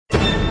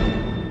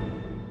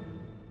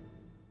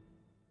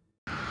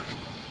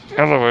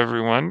Hello,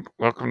 everyone.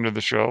 Welcome to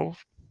the show.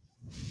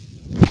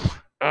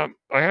 I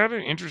had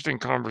an interesting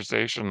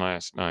conversation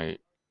last night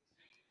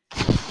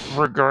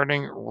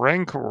regarding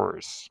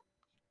rancors.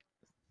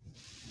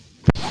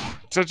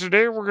 So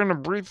today we're going to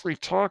briefly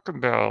talk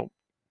about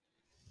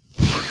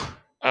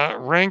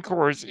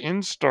rancors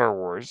in Star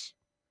Wars,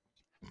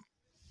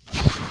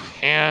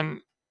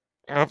 and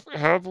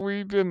have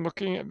we been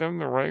looking at them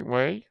the right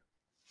way?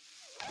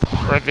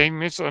 Are they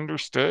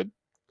misunderstood?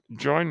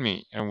 Join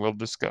me, and we'll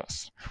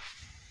discuss.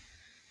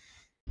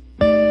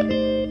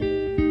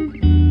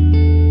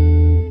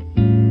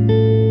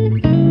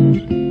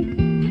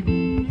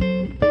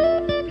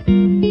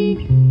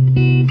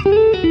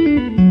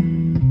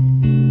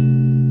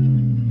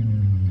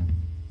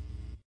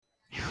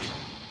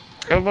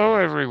 Hello,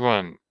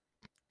 everyone.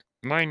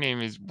 My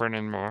name is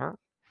Brennan Marr.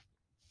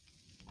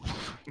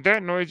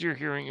 That noise you're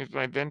hearing is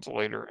my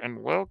ventilator,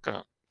 and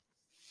welcome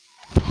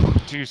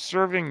to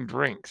Serving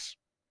Drinks,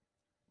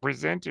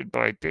 presented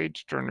by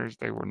Page Turners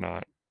They Were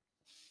Not,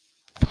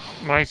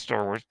 my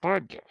Star Wars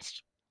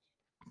podcast.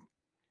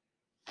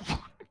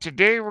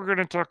 Today we're going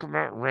to talk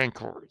about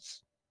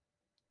rancors.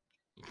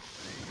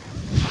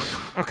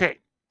 Okay,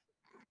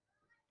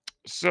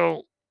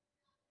 so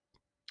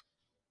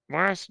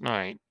last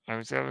night I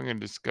was having a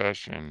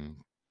discussion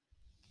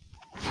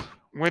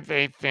with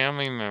a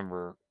family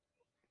member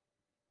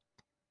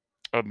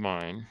of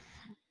mine,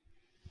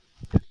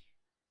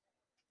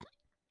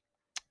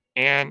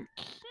 and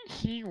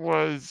he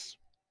was,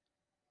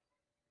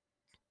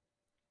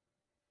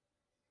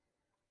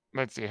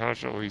 let's see, how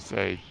shall we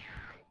say,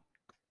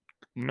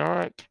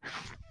 not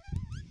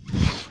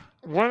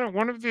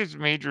one of his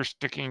major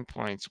sticking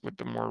points with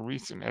the more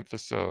recent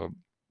episode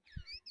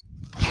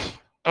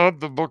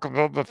of the Book of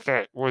Boba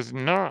Fett was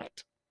not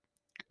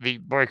the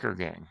biker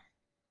gang,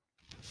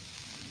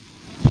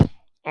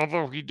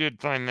 although he did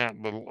find that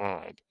a little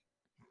odd.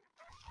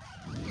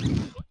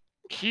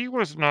 He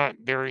was not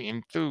very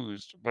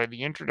enthused by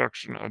the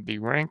introduction of the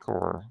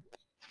Rancor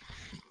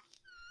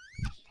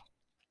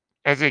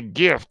as a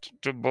gift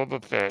to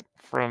Boba Fett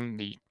from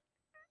the.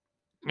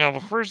 Now, the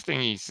first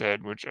thing he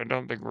said, which I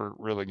don't think we're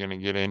really going to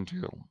get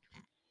into,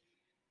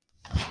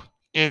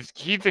 is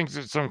he thinks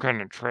it's some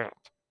kind of trap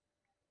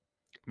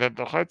that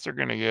the Hutts are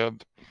going to give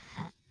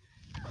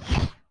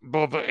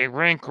Boba a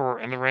Rancor,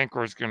 and the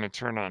Rancor is going to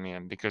turn on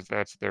him because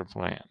that's their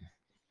plan.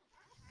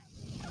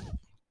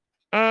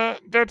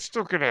 That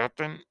still could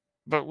happen,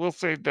 but we'll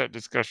save that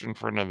discussion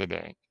for another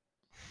day.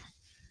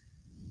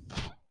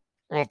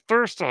 Well,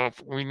 first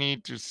off, we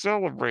need to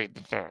celebrate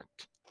the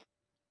fact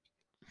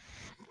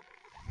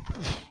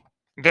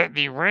that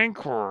the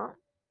Rancor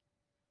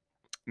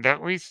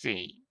that we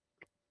see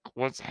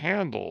was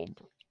handled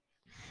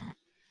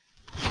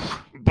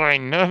by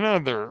none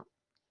other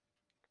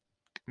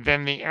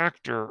than the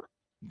actor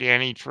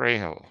Danny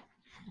Trejo.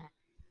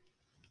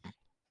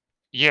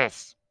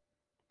 Yes,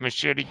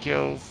 Machete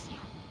Kills.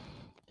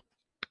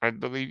 I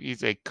believe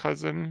he's a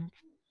cousin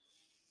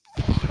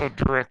of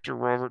director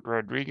Robert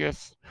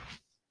Rodriguez,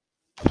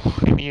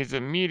 and he is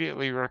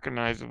immediately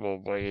recognizable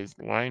by his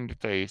lined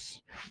face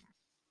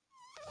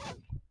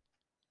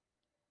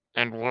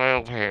and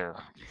wild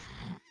hair.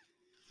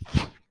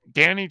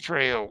 Danny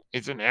Trejo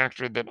is an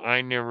actor that I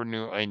never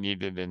knew I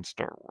needed in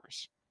Star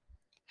Wars.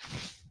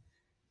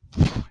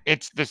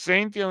 It's the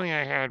same feeling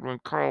I had when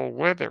Carl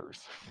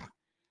Weathers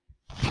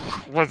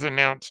was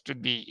announced to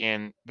be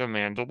in The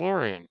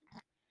Mandalorian.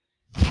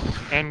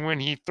 And when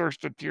he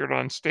first appeared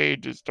on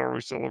stage at Star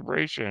Wars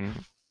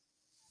Celebration,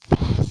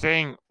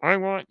 saying, I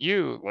want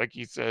you, like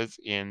he says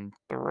in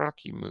the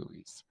Rocky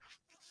movies.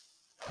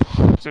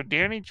 So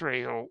Danny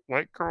Trejo,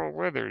 like Carl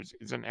Weathers,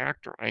 is an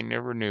actor I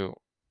never knew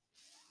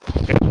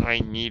that I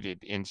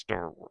needed in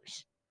Star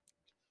Wars.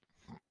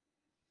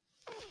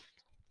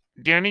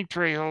 Danny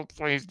Trejo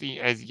plays the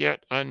as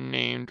yet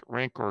unnamed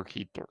Rancor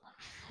Keeper.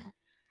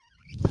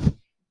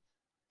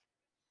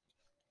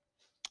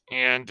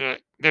 And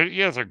he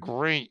has a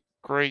great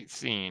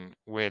scene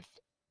with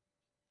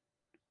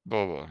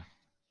Boba,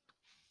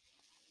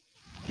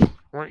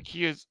 where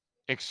he is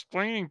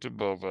explaining to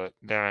Boba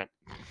that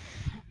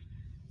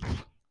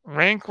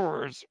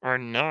Rancors are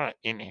not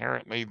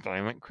inherently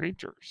violent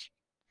creatures.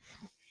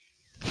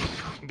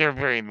 They're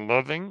very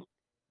loving.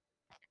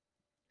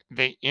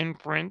 They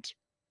imprint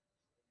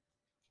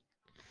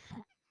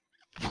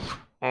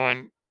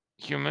on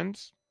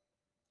humans.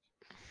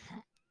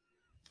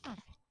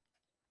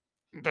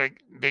 They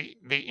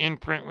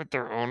imprint with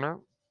their owner,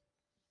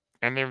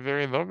 and they're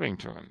very loving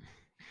to him.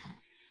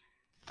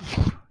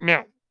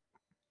 Now,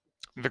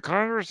 the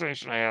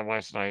conversation I had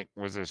last night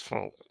was as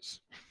follows.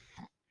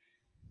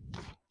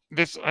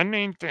 This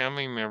unnamed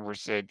family member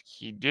said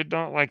he did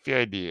not like the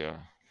idea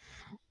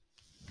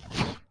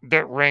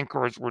that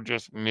rancors were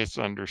just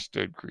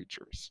misunderstood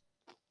creatures.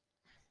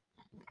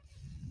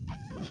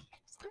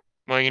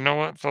 Well, you know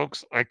what,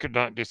 folks? I could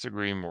not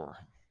disagree more.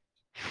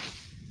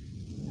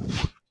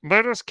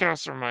 Let us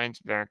cast our minds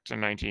back to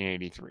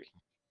 1983.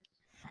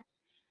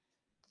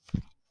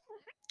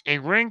 A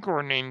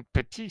rancor named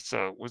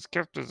Patissa was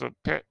kept as a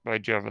pet by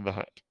Jabba the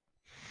Hutt.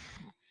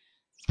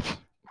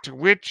 to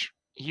which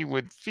he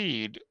would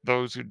feed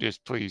those who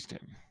displeased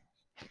him.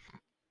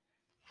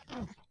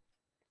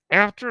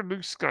 After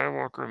Luke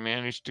Skywalker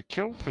managed to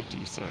kill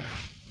Patissa,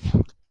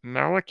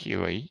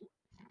 Malakili,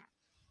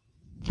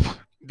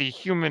 the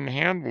human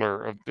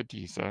handler of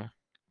Patissa,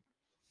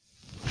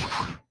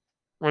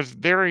 was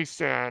very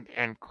sad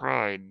and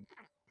cried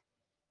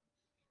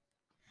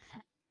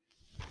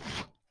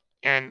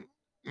and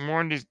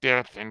mourned his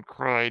death and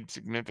cried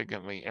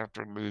significantly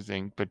after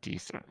losing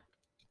Patissa.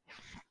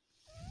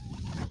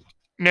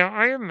 Now,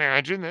 I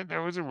imagine that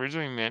was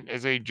originally meant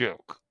as a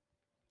joke.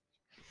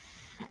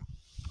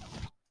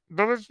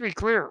 But let's be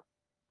clear,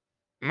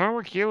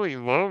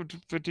 Malakili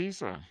loved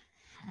Patissa.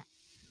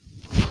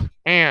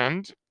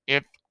 And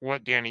if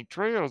what Danny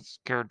Trejo's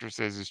character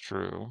says is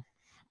true,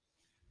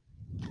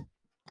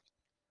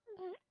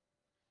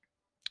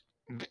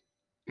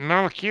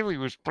 Malakili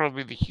was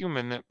probably the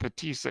human that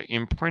Patissa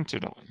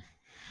imprinted on.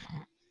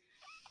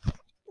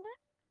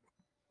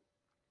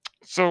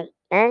 So,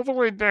 all the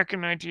way back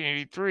in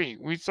 1983,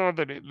 we saw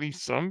that at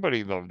least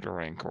somebody loved a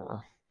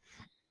Rancor.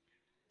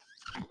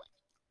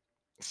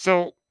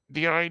 So,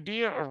 the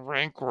idea of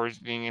Rancors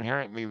being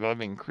inherently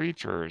loving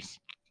creatures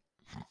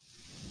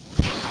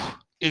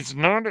is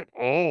not at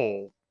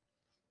all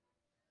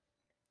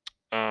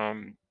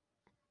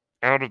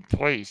out of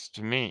place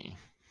to me.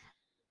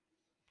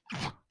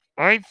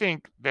 I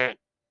think that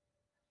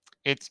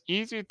it's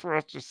easy for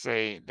us to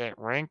say that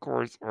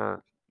Rancors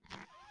are,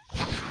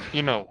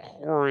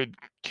 horrid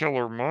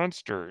killer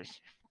monsters,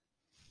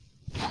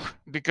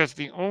 because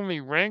the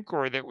only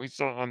Rancor that we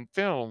saw on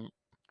film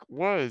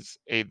was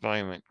a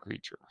violent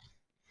creature.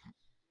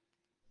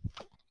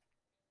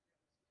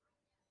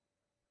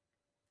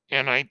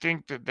 And I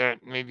think that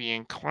maybe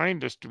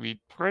inclined us to be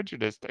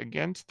prejudiced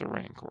against the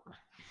Rancor.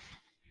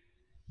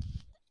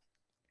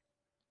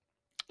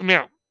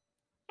 Now,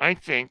 I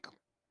think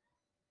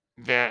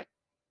that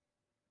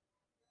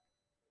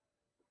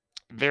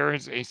there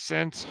is a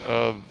sense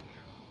of,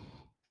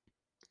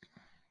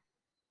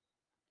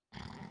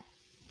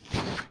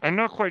 I'm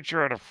not quite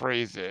sure how to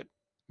phrase it,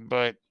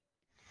 but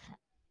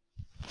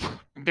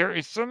there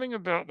is something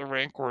about the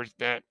Rancors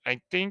that I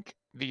think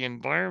the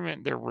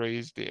environment they're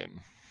raised in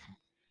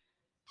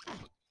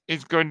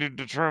is going to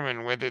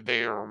determine whether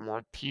they are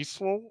more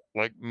peaceful,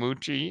 like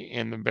Muchi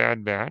in The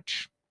Bad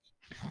Batch,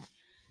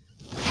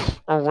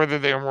 or whether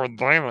they are more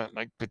violent,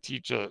 like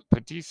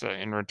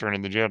Patissa in Return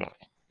of the Jedi.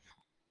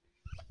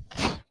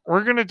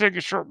 We're going to take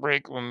a short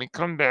break. When we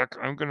come back,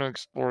 I'm going to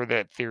explore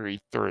that theory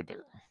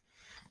further.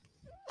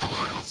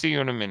 See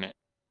you in a minute.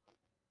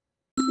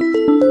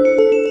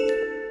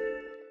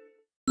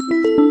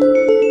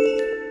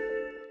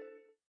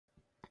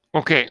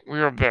 Okay, we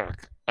are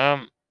back.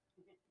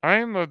 I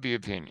am of the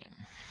opinion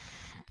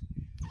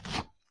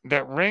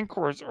that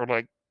Rancors are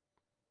like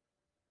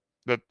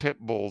the pit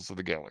bulls of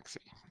the galaxy.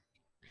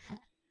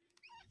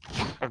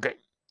 Okay,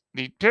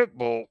 the pit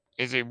bull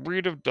is a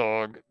breed of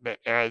dog that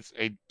has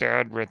a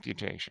bad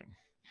reputation.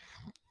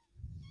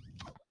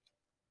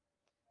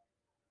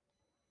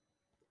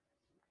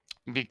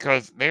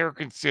 Because they are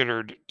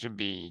considered to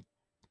be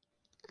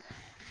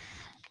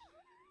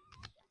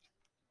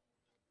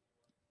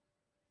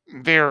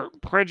we are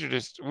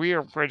prejudiced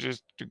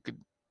to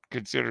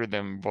consider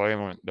them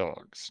violent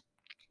dogs.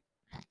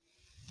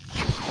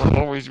 We're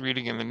always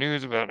reading in the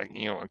news about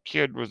a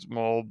kid was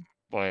mauled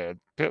by a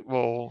pit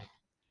bull,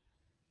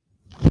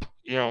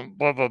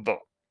 blah blah blah.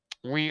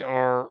 We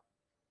are,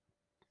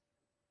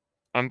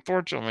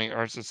 unfortunately,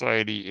 our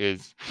society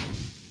is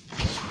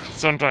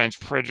sometimes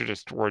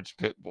prejudiced towards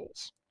pit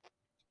bulls.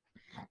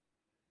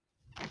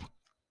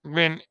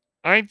 When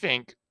I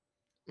think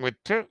with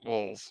pit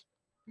bulls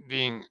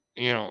being,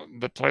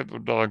 the type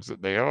of dogs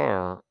that they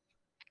are,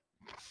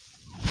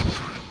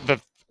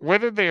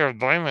 whether they are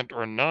violent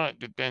or not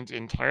depends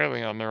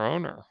entirely on their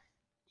owner.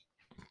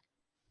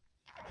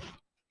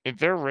 If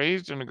they're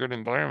raised in a good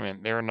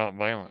environment, they are not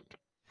violent.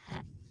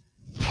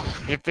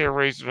 If they're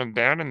raised in a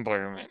bad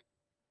environment,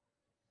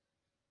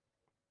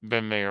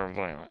 then they are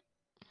violent.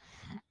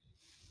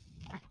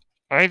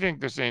 I think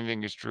the same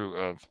thing is true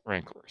of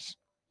Rancors.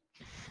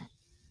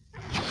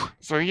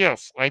 So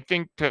yes, I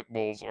think pit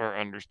bulls are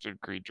understood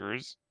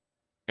creatures,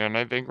 and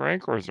I think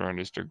Rancors are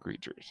understood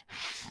creatures.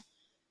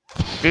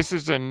 This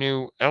is a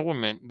new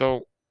element,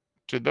 though,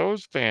 to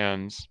those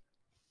fans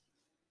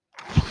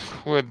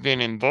who have been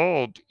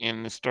involved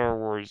in the Star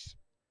Wars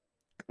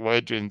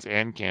legends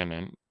and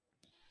canon.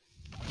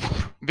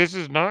 This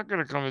is not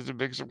going to come as a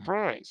big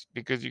surprise,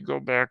 because you go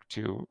back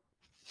to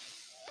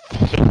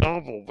the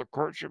novel, The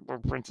Courtship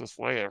of Princess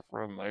Leia,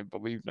 from, I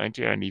believe,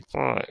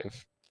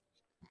 1995.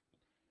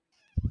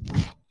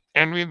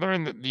 And we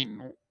learn that the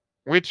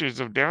witches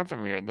of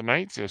Dathomir, the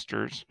Night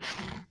Sisters,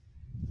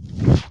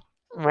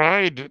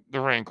 ride the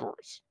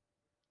Rancors.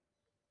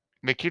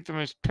 They keep them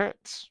as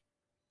pets.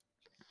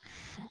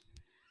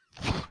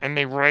 And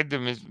they ride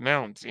them as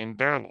mounts in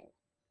battle.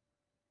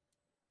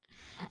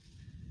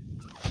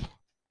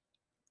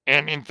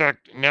 And in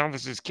fact, now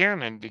this is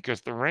canon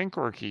because the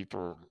Rancor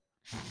Keeper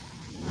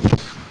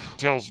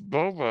tells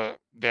Boba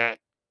that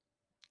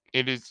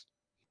it is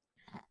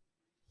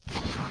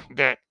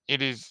that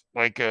it is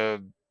like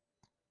a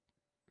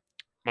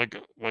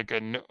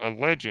a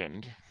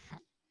legend,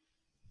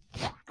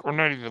 or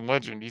not even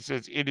legend. He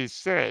says it is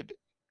said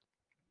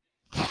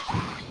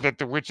that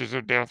the witches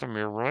of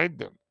Dathomir ride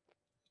them.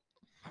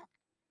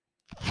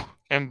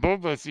 And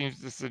Boba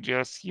seems to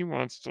suggest he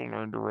wants to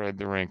learn to ride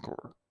the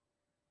Rancor.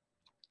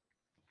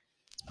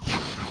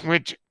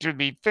 Which, to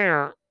be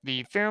fair,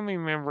 the family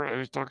member I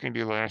was talking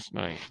to last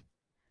night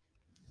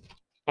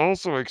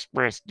also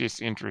expressed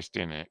disinterest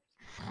in it.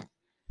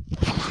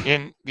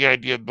 In the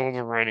idea of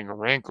Boba riding a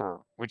Rancor,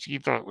 which he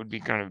thought would be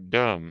kind of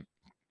dumb.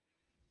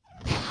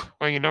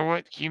 Well, you know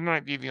what? He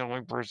might be the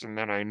only person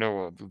that I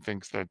know of who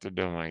thinks that's a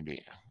dumb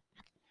idea.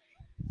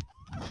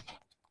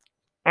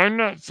 I'm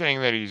not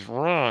saying that he's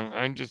wrong.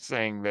 I'm just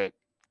saying that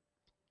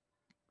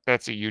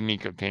that's a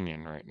unique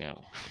opinion right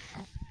now.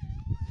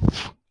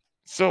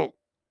 So,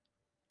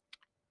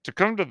 to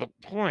come to the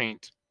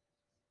point,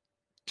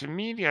 to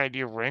me, the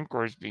idea of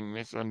Rancors being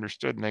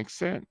misunderstood makes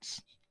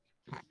sense.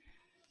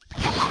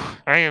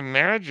 I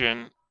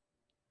imagine,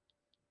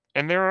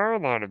 and there are a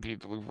lot of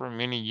people who for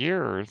many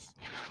years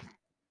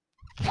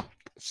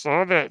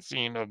saw that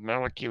scene of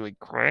Malakili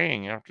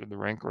crying after the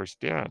Rancor's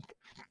death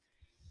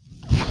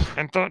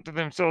and thought to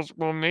themselves,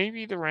 well,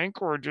 maybe the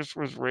Rancor just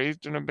was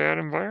raised in a bad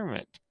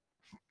environment.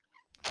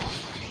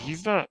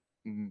 He's not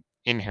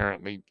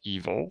inherently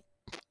evil.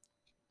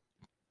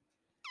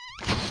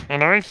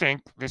 And I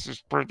think this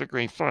is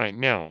perfectly fine.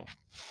 Now,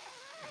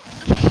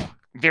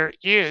 there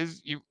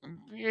is,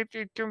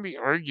 it can be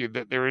argued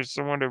that there is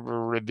somewhat of a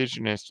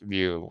revisionist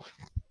view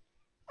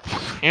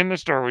in the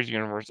Star Wars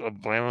universe of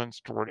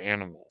violence toward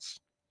animals.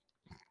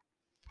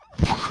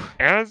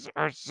 As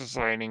our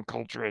society and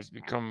culture has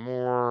become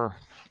more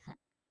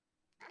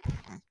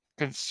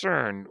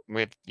concerned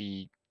with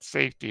the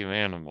safety of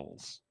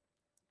animals,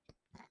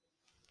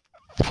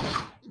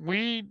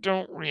 we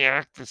don't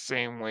react the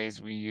same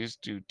ways we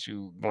used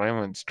to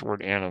violence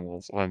toward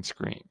animals on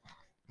screen.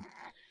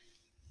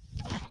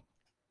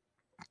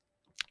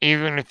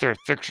 Even if they're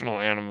fictional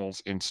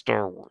animals in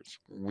Star Wars,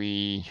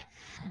 we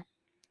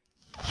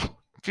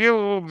feel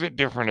a little bit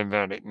different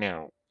about it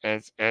now,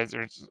 as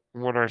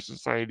what our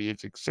society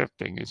is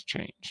accepting has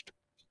changed.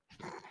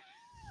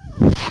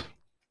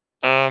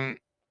 And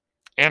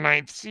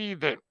I see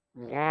that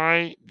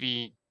why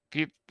the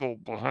people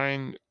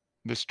behind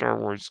the Star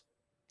Wars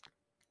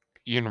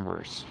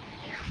universe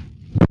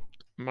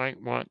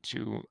might want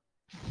to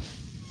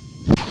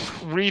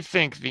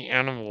rethink the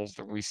animals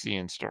that we see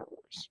in Star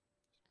Wars.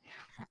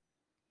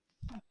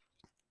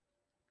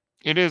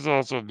 It is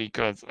also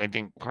because, I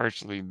think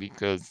partially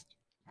because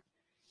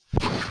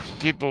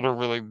people are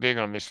really big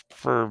on this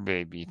fur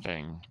baby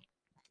thing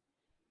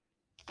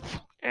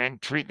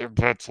and treat their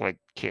pets like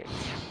kids.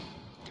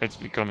 It's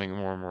becoming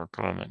more and more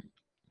common.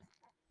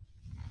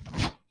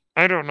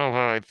 I don't know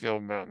how I feel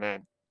about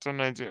that.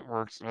 Sometimes it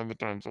works, and other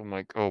times I'm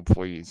like, oh,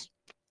 please.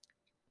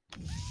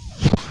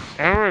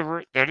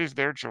 However, that is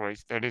their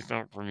choice. That is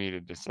not for me to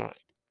decide.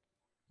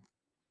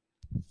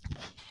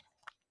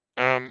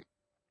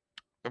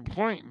 The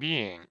point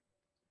being,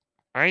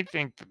 I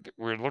think that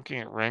we're looking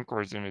at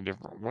Rancors in a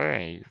different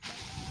way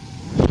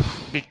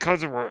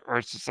because of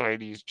our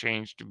society has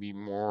changed to be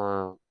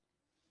more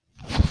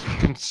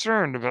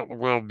concerned about the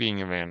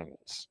well-being of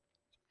animals.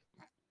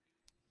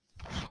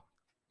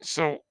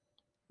 So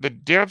the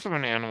death of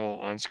an animal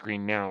on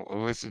screen now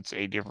elicits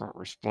a different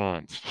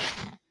response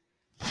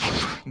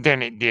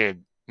than it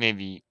did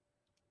maybe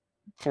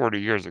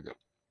 40 years ago.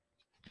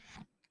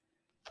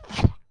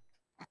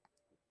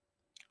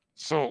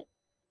 So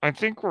I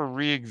think we're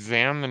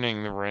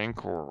re-examining the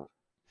Rancor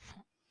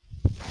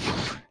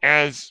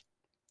as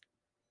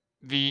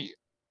the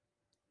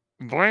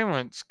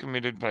violence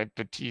committed by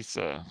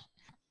Patissa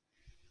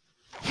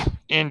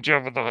in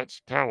Jabba the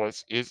Hutt's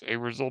palace is a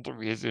result of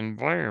his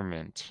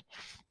environment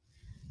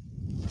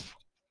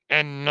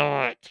and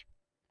not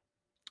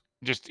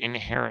just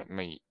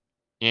inherently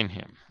in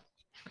him.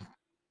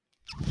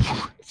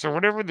 So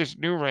whatever this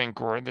new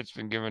Rancor that's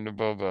been given to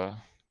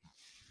Boba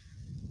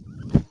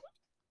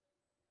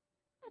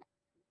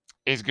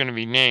is going to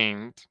be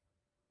named,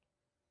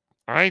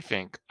 I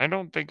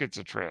don't think it's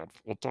a trap.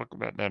 We'll talk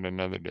about that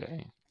another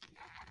day.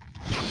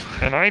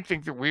 And I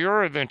think that we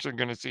are eventually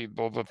going to see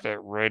Boba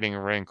Fett riding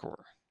a Rancor.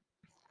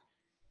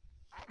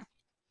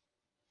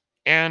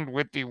 And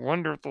with the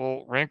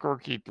wonderful Rancor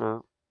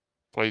Keeper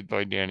played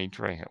by Danny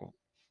Trejo.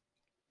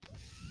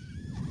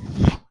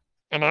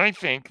 And I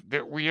think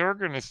that we are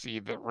going to see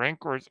that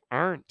Rancors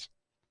aren't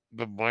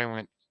the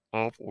violent,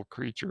 awful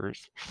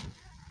creatures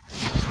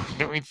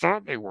that we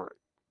thought they were.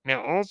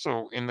 Now,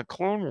 also in the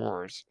Clone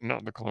Wars,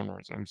 not the Clone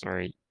Wars, I'm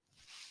sorry,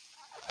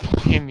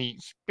 in the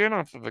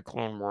spin-off of the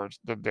Clone Wars,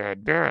 The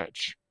Bad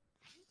Batch,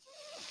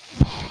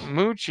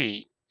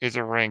 Muchi is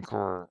a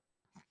Rancor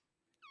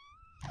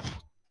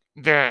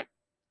that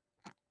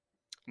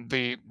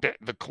the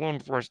Clone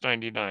Force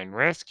 99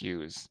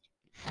 rescues.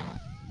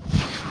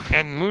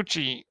 And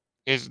Muchi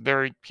is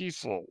very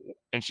peaceful,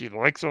 and she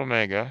likes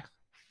Omega.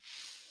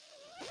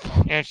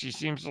 and she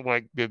seems to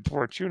like Bib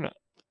Fortuna.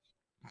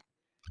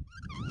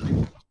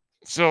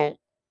 So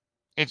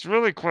it's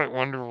really quite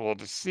wonderful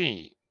to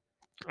see.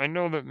 I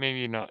know that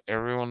maybe not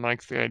everyone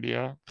likes the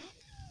idea,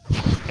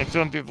 and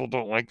some people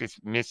don't like this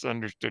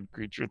misunderstood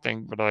creature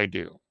thing, but I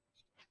do.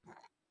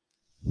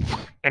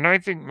 And I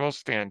think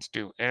most fans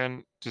do.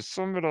 And to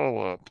sum it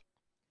all up,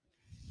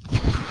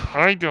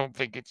 I don't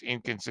think it's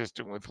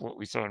inconsistent with what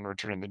we saw in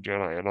Return of the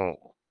Jedi at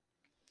all.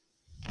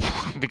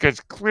 Because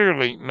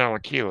clearly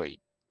Malakili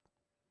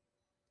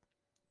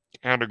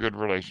had a good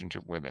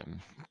relationship with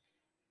him.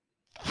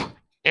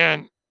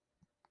 And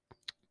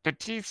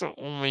Batista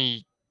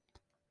only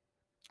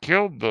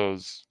killed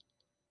those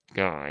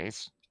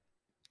guys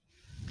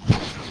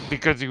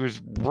because he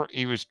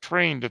was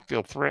trained to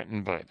feel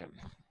threatened by them.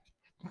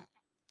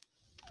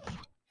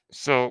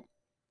 So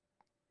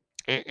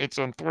it's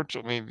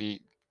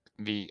unfortunately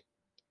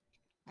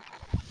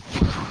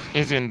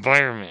his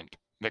environment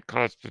that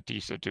caused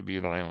Batista to be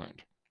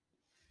violent.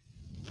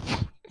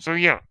 So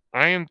yeah,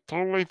 I am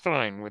totally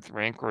fine with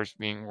Rancors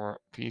being more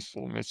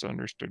peaceful,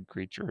 misunderstood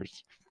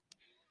creatures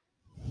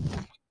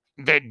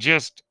that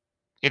just,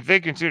 if they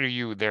consider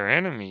you their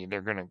enemy,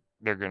 they're gonna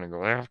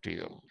go after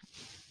you.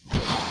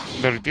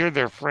 But if you're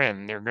their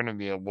friend, they're gonna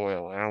be a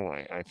loyal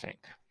ally, I think.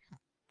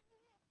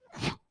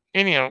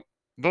 Anyhow,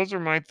 those are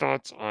my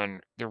thoughts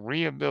on the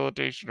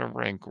rehabilitation of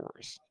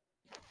Rancors.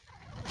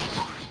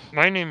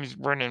 My name is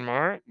Brennan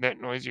Marr. That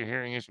noise you're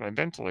hearing is my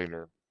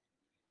ventilator.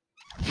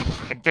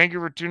 And thank you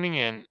for tuning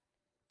in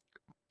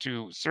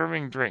to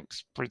Serving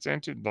Drinks,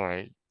 presented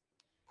by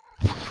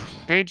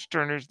Page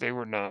Turners They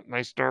Were Not,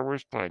 my Star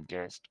Wars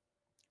podcast.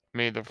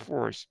 May the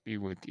Force be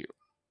with you.